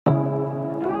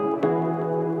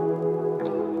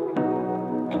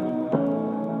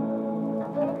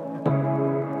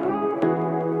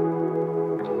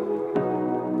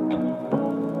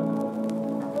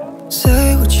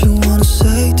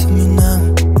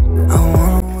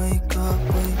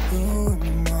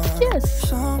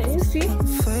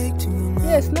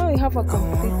have a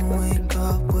complete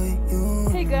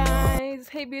bathroom. Hey guys,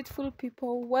 hey beautiful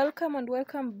people, welcome and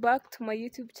welcome back to my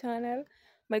YouTube channel.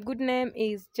 My good name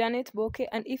is Janet Boke,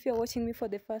 and if you're watching me for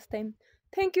the first time,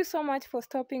 thank you so much for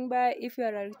stopping by. If you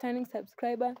are a returning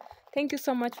subscriber, thank you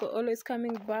so much for always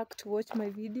coming back to watch my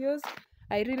videos.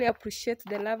 I really appreciate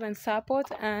the love and support.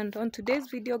 And on today's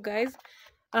video, guys,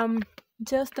 I'm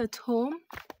just at home.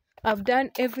 I've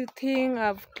done everything.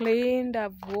 I've cleaned,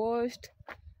 I've washed,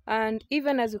 and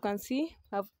even as you can see,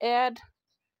 I've aired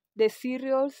the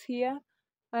cereals here.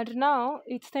 And now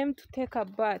it's time to take a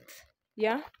bath.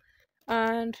 Yeah.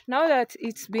 And now that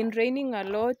it's been raining a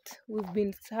lot, we've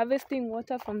been harvesting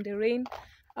water from the rain.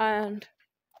 And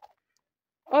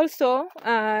also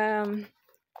I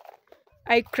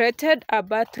created a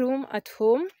bathroom at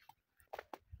home.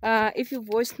 If you've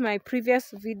watched my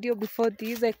previous video before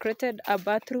this, I created a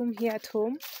bathroom here at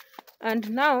home.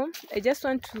 And now I just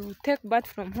want to take bath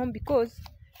from home because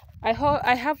I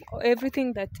have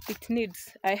everything that it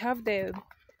needs. I have the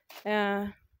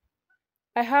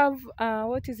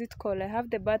what is it called? I have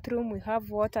the bathroom, we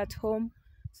have water at home,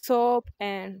 soap,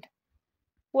 and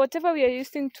whatever we are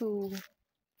using to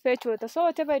fetch water. So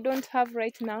whatever I don't have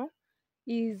right now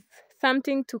is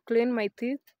something to clean my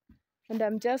teeth, and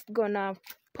I'm just gonna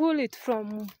pull it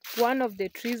from one of the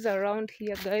trees around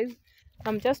here, guys.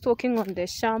 I'm just walking on the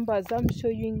shamba as I'm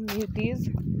showing you this.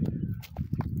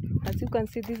 As you can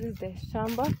see, this is the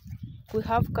shamba. We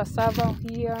have cassava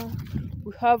here,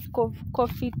 we have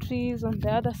coffee trees on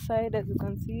the other side. As you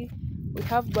can see, we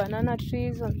have banana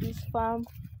trees on this farm.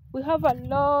 We have a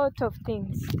lot of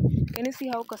things. Can you see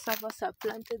how cassavas are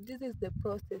planted? This is the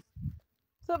process.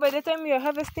 So by the time you're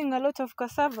harvesting a lot of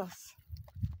cassavas,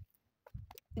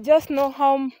 just know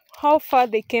how far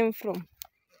they came from.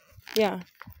 Yeah.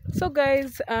 So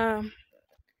guys,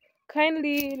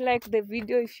 kindly like the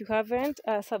video if you haven't,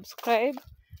 subscribe,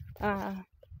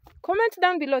 comment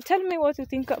down below, tell me what you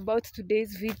think about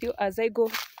today's video as I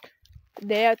go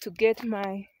there to get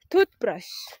my toothbrush.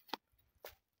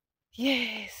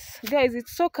 Yes guys,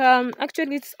 it's so calm.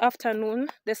 Actually, it's afternoon,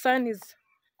 the sun is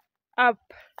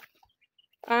up,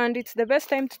 and it's the best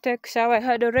time to take shower. I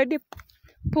had already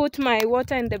put my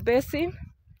water in the basin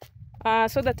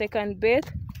so that I can bathe,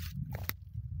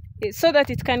 so that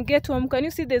it can get warm. Can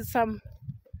you see there's some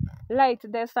light,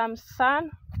 there's some sun?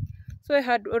 So I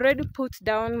had already put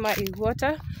down my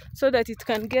water so that it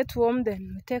can get warm,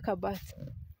 then we take a bath.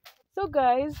 So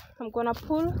guys, I'm gonna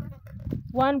pull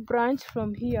one branch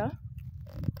from here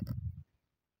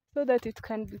so that it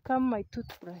can become my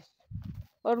toothbrush,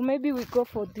 or maybe we go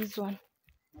for this one.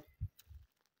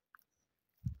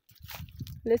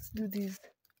 Let's do this.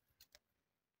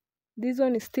 This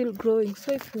one is still growing,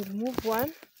 so if we remove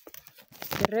one,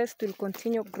 the rest will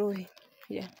continue growing.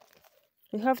 Yeah,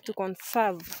 we have to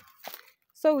conserve,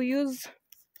 so we use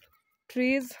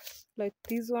trees like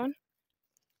this one.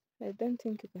 I don't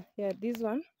think it, yeah, this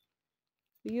one.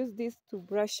 We use this to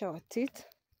brush our teeth.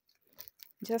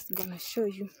 Just gonna show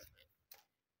you.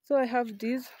 So I have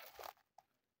this.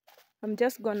 I'm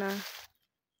just gonna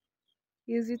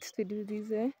use it to do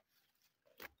this.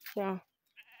 Yeah.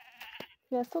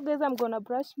 So guys, I'm gonna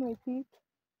brush my teeth.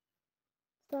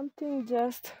 Something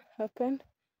just happened.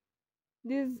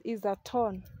 This is a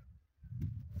thorn.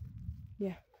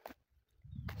 Yeah.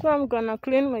 So I'm gonna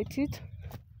clean my teeth.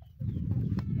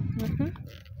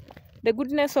 The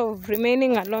goodness of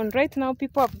remaining alone. Right now,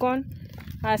 people have gone.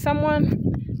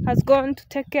 Someone has gone to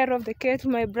take care of the cattle.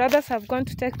 My brothers have gone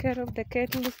to take care of the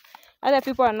cattle. Other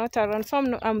people are not around. So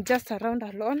I'm just around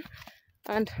alone.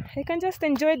 And I can just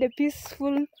enjoy the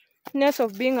peacefulness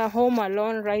of being at home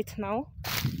alone right now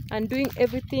and doing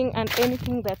everything and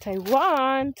anything that I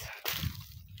want.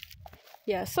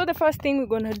 Yeah, so the first thing we're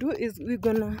gonna do is we're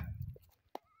gonna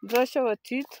brush our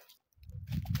teeth.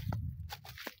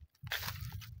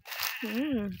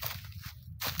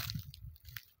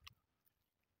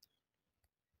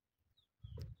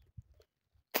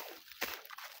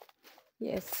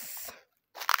 Yes,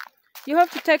 you have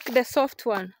to take the soft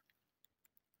one.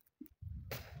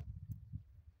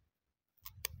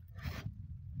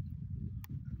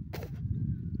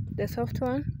 The soft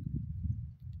one.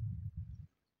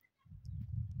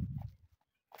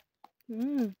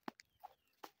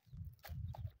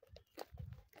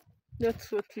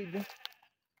 That's what we do.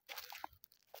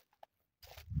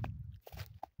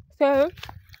 So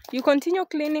you continue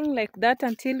cleaning like that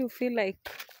until you feel like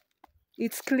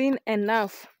it's clean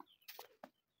enough.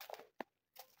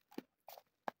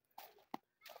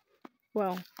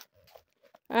 Wow.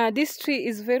 This tree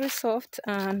is very soft,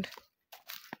 and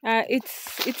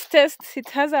it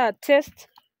has a taste.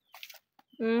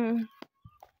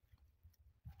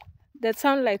 that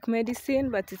sound like medicine,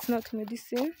 but it's not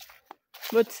medicine,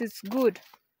 but it's good.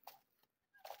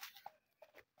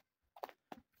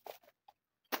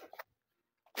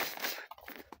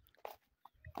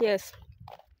 Yes.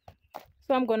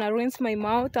 So I'm gonna rinse my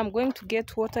mouth. I'm going to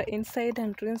get water inside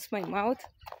and rinse my mouth.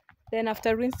 Then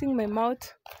after rinsing my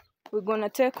mouth, we're gonna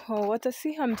take our water.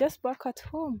 See, I'm just back at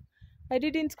home. I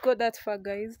didn't go that far,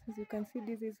 guys. As you can see,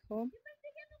 this is home.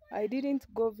 I didn't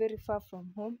go very far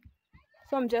from home.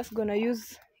 So I'm just gonna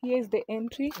use, here is the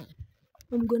entry.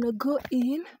 I'm gonna go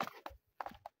in.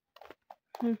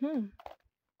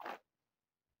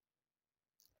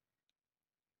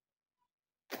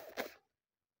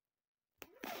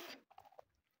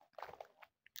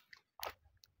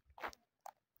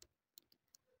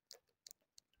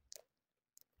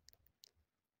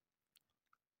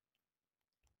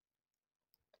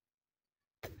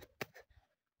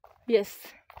 Yes,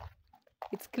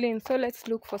 it's clean. So let's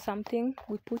look for something.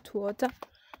 We put water.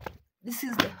 This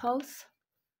is the house.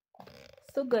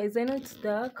 So guys, I know it's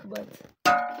dark, but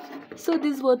so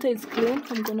this water is clean.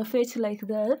 I'm gonna fetch like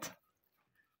that.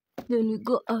 Then we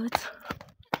go out.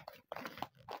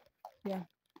 Yeah.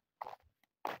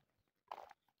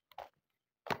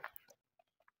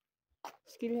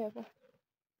 Shikilia hapa.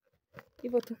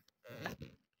 Hivyo tu.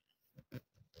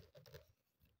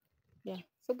 Yeah.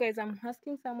 So guys, I'm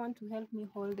asking someone to help me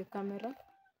hold the camera.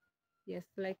 Yes,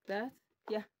 like that.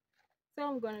 Yeah. So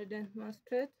I'm gonna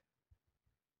demonstrate.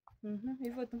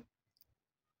 Hivyo tu.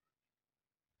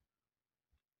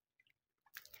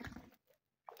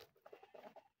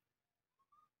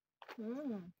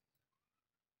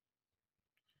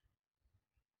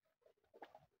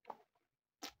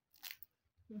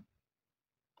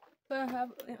 So I have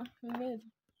made.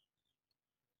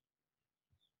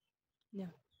 Yeah.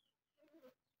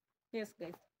 Yes,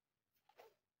 guys.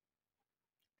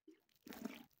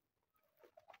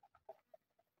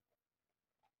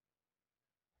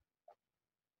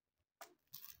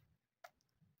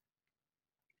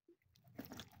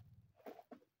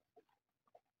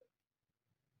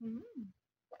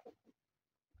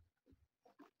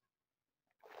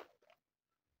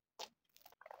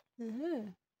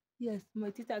 Yes, my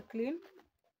teeth are clean.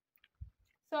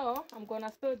 So I'm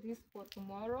gonna store this for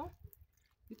tomorrow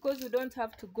because we don't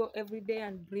have to go every day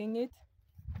and bring it.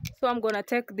 So I'm gonna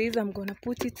take this, I'm gonna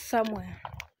put it somewhere.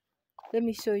 Let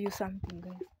me show you something,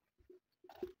 guys.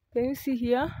 Can you see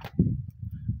here?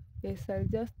 Yes, I'll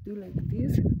just do like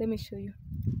this. Let me show you.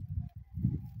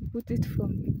 Put it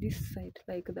from this side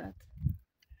like that.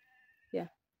 Yeah,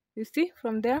 you see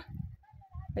from there,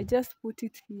 I just put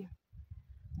it here.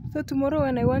 So tomorrow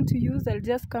when I want to use, I'll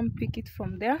just come pick it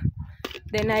from there.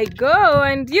 Then I go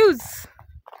and use.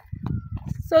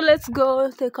 So let's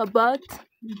go take a bath.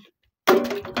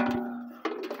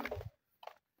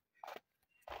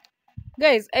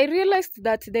 Guys, I realized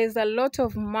that there's a lot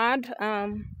of mud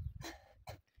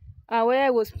where I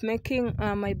was making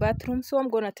my bathroom. So I'm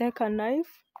gonna take a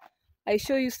knife. I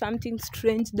show you something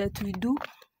strange that we do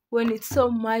when it's so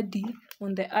muddy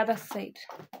on the other side.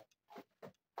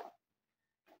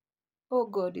 Oh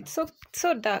God, it's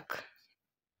so dark.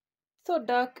 So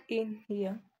dark in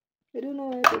here. I don't know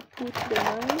where to put the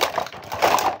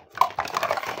knife.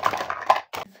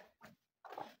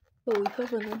 Oh, we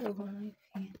have another one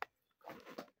here.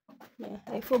 Yeah,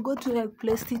 I forgot where I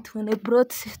placed it when I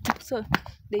brought it. So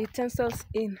the utensils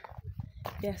in.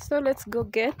 Yeah, so let's go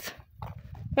get.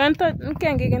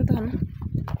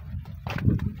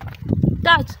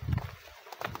 That.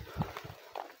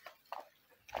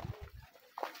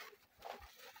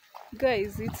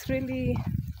 Guys, it's really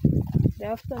the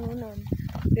afternoon and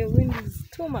the wind is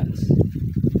too much.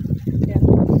 Yeah.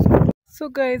 So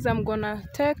guys, I'm gonna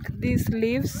take these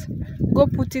leaves, go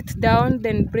put it down,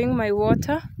 then bring my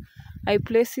water. I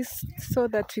place it so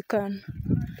that we can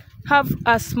have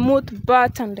a smooth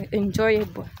bath and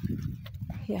enjoyable.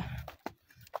 Yeah.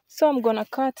 So I'm gonna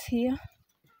cut here.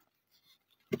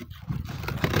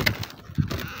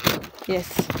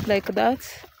 Yes, like that.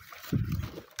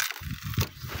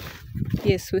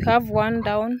 Yes, we have one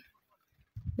down.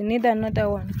 We need another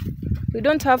one. We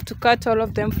don't have to cut all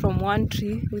of them from one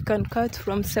tree. We can cut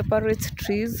from separate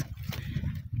trees.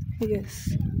 Yes.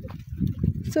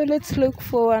 So let's look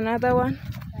for another one.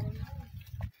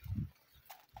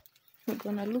 We're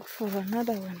gonna look for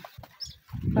another one.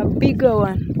 A bigger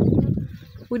one.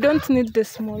 We don't need the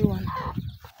small one.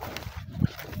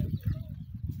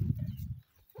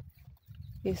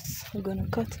 Yes, we're gonna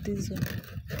cut this one.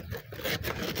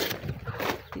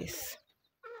 Yes.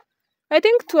 I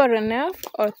think 2 are enough,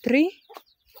 or 3.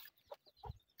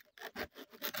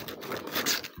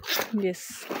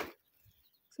 Yes.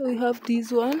 So we have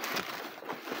this one.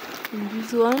 in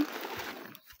this one.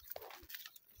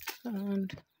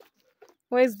 And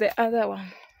where's the other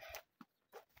one?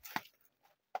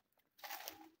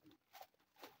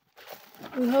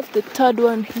 We have the third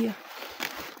one here.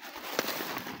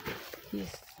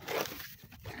 Yes.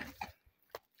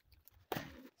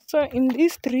 So in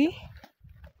these three,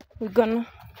 we're gonna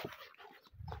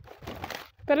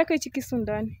peleka hichi kisu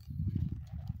ndani.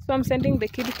 So I'm sending the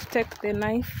kid to take the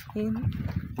knife in,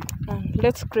 and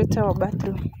let's create our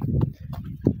bathroom.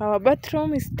 Our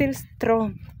bathroom is still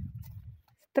strong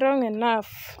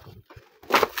enough.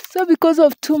 So because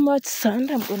of too much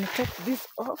sand, I'm gonna take this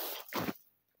off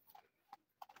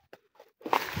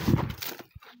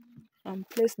and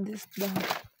place this down.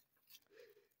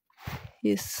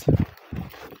 Yes.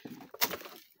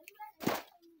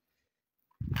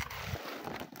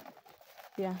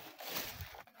 Yeah.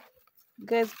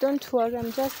 Guys, don't worry,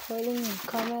 I'm just holding my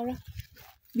camera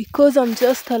because I'm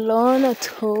just alone at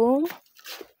home.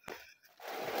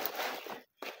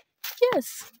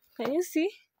 Yes, can you see?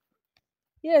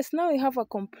 Yes, now we have a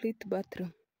complete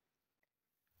bathroom.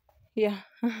 Yeah.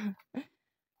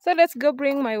 So let's go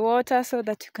bring my water so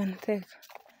that you can take.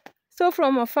 So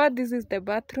from afar, this is the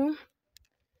bathroom.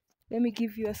 Let me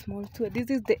give you a small tour. This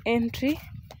is the entry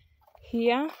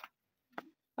here,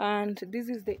 and this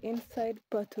is the inside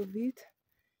part of it.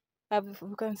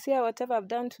 You can see whatever I've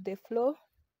done to the floor,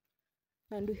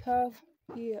 and we have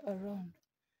here around.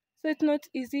 So it's not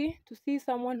easy to see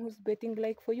someone who's bathing.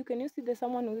 Like for you, can you see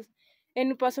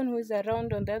any person who is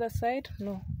around on the other side?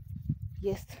 No.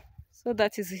 Yes. So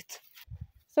that is it.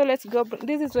 So let's go.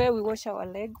 This is where we wash our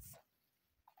legs.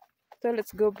 So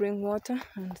let's go bring water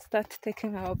and start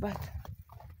taking our bath.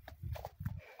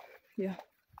 Yeah.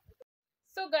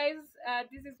 So guys,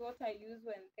 this is what I use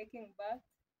when taking bath.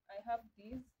 I have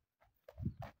these.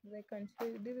 I can show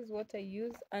you. This is what I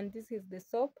use, and this is the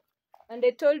soap. And I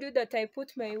told you that I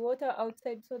put my water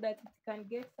outside so that it can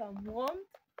get some warmth.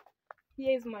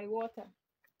 Here is my water.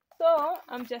 So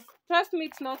I'm just, trust me,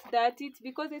 it's not dirty. It's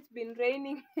because it's been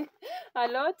raining a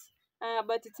lot,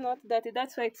 but it's not dirty.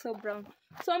 That's why it's so brown.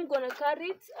 So I'm gonna carry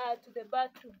it to the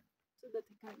bathroom so that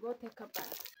I can go take a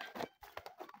bath.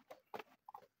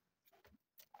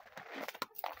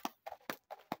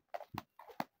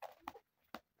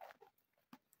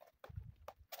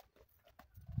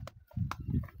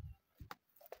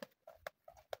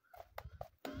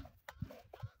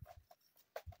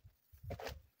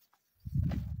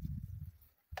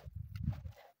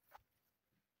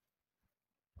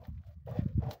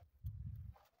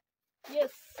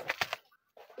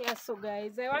 Yes, so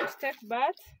guys, I want to take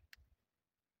bath.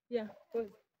 Yeah,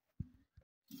 good.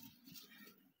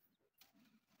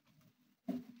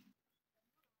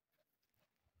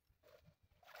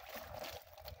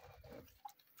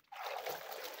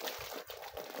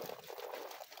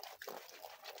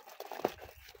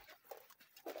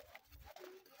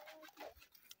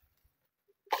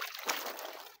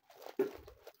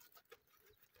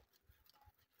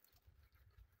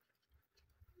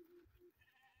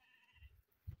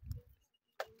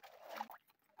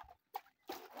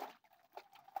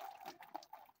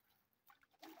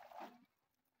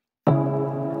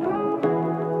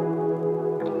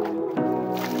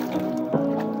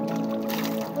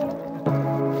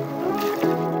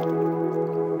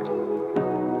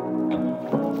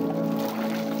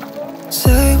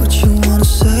 Say what you wanna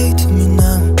say to me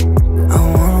now. I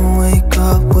wanna wake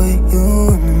up with you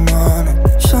in the morning.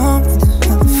 Show me there's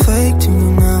nothing fake to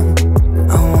me now.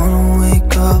 I wanna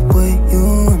wake up with you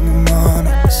in the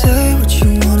morning. Say what you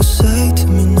wanna say to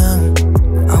me now.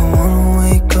 I wanna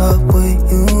wake up with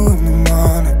you in the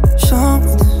morning. Show me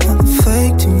there's nothing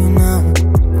fake to me now.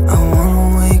 I wanna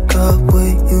wake up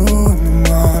with you in the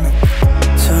morning.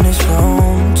 Turn this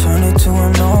room, turn it to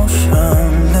an ocean.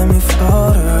 Let me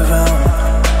float around.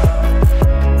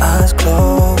 Eyes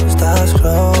closed,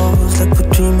 like we're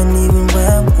dreaming even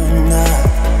when we're not.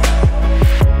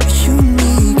 You and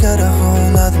me got a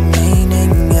whole other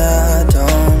meaning, I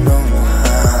don't know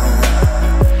how.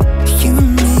 You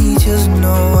and me just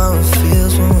know how it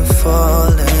feels when we're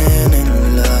falling in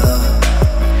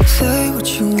love. Say what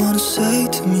you wanna say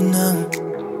to me now.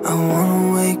 I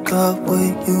wanna wake up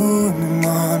with you in the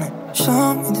morning.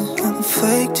 Show me there's nothing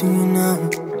fake to me now.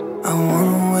 I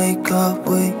wanna wake up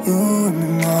with you in the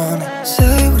morning.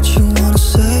 Say what you wanna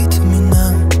say to me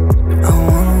now. I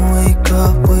wanna wake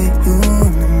up with you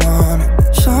in the morning.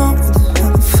 Show me there's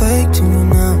nothing fake to me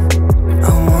now. I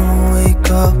wanna wake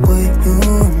up with you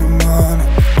in the morning.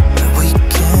 But we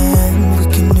can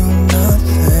do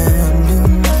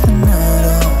nothing at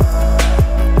all.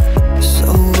 So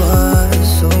what,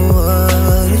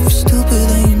 if you're stupid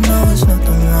then you know there's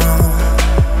nothing wrong.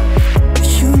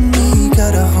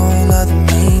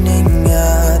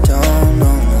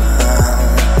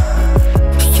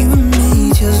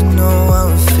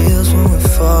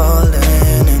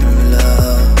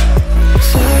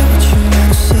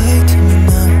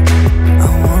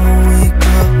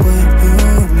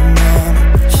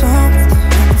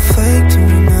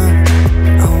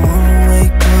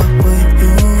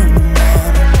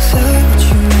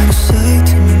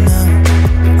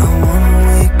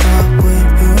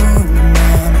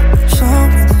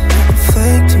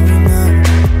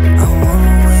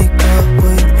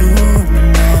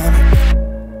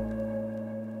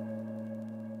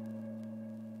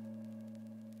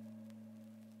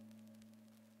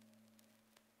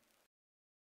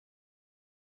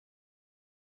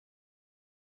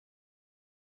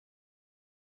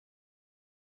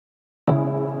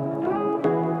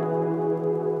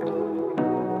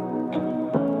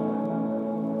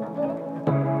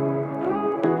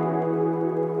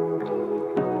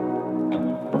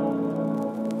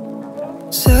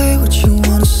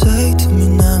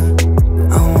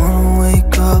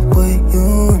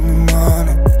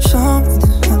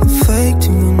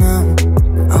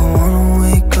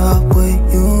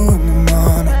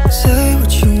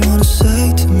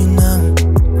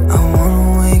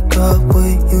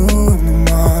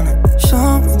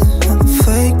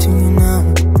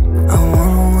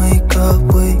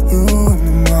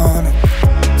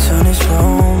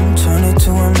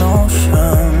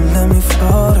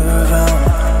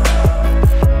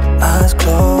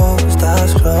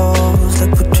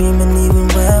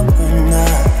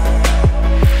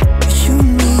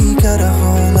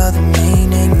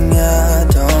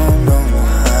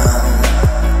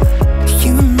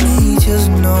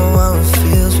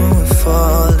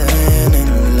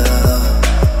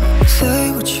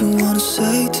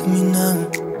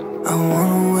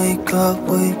 wake up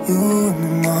with you in the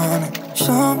morning.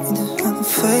 Show me there's nothing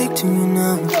fake to me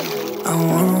now. I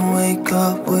wanna wake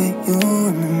up with you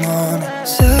in the morning.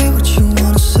 Say what you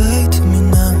wanna say to me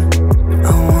now.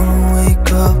 I wanna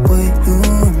wake up with you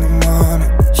in the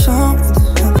morning. Show me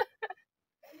there's nothing.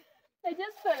 I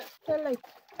just felt like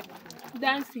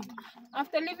dancing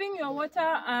after leaving your water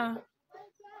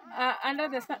under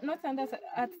the sun, not under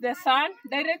at the sun,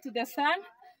 direct to the sun.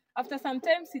 After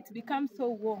sometimes it becomes so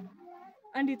warm,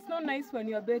 and it's not nice when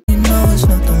you're bathing. You know it's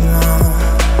nothing wrong.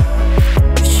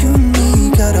 You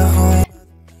need got a home.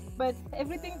 But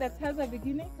everything that has a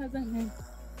beginning has an end,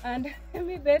 and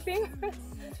me bathing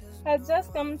has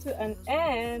just come to an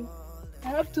end. I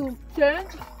have to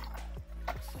change.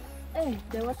 Hey,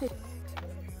 the water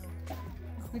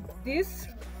with this.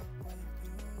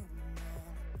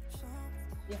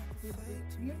 Yeah, with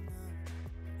this.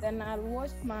 Then I'll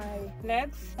wash my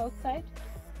legs outside.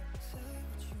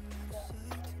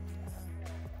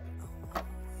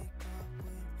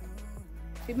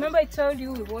 Remember I told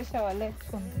you we wash our legs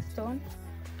from the stone?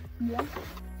 Yeah.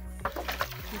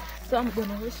 So I'm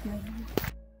gonna wash my legs.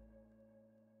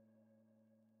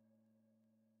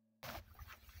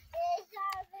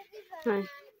 Hi.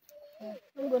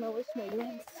 I'm gonna wash my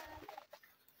legs.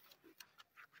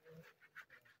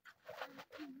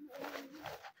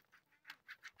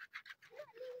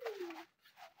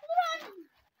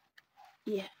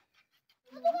 Yeah.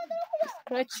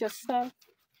 Scratch yourself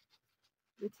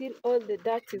until all the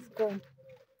dirt is gone.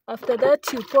 After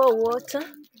that, you pour water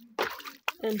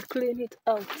and clean it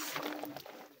out.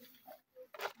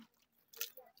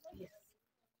 Yes.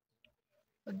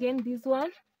 Again, this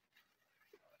one.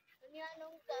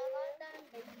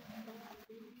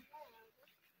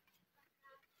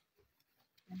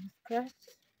 And scratch.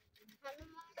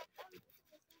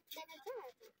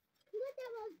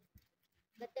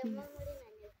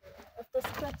 After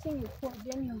scratching, you pour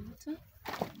again your water.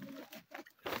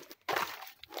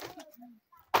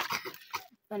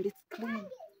 And it's clean.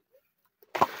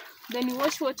 Then you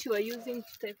wash what you are using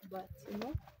to take bath, you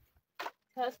know?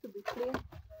 It has to be clean.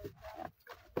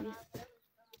 Yes.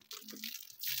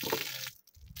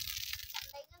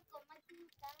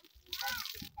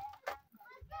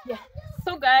 Yeah.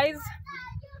 So guys,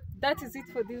 that is it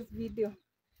for this video.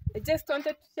 I just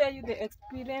wanted to share you the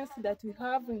experience that we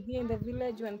have here in the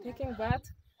village when taking bath,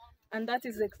 and that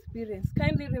is the experience.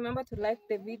 Kindly remember to like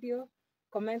the video,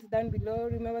 comment down below,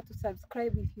 remember to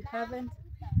subscribe if you haven't.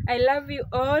 I love you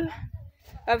all.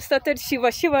 I've started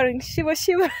shivering.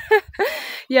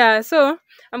 Yeah, so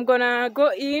I'm gonna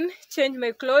go in, change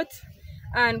my clothes,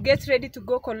 and get ready to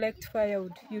go collect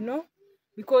firewood, you know,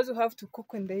 because we have to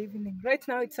cook in the evening. Right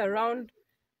now it's around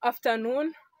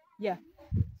afternoon. Yeah,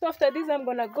 so after this I'm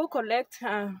gonna go collect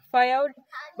firewood.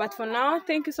 But for now,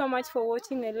 thank you so much for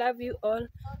watching. I love you all.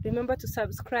 Remember to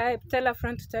subscribe, tell a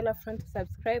friend to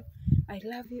subscribe. I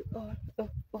love you all.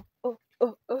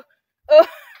 Oh.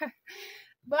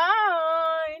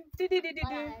 Bye.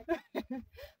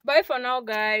 Bye for now,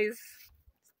 guys.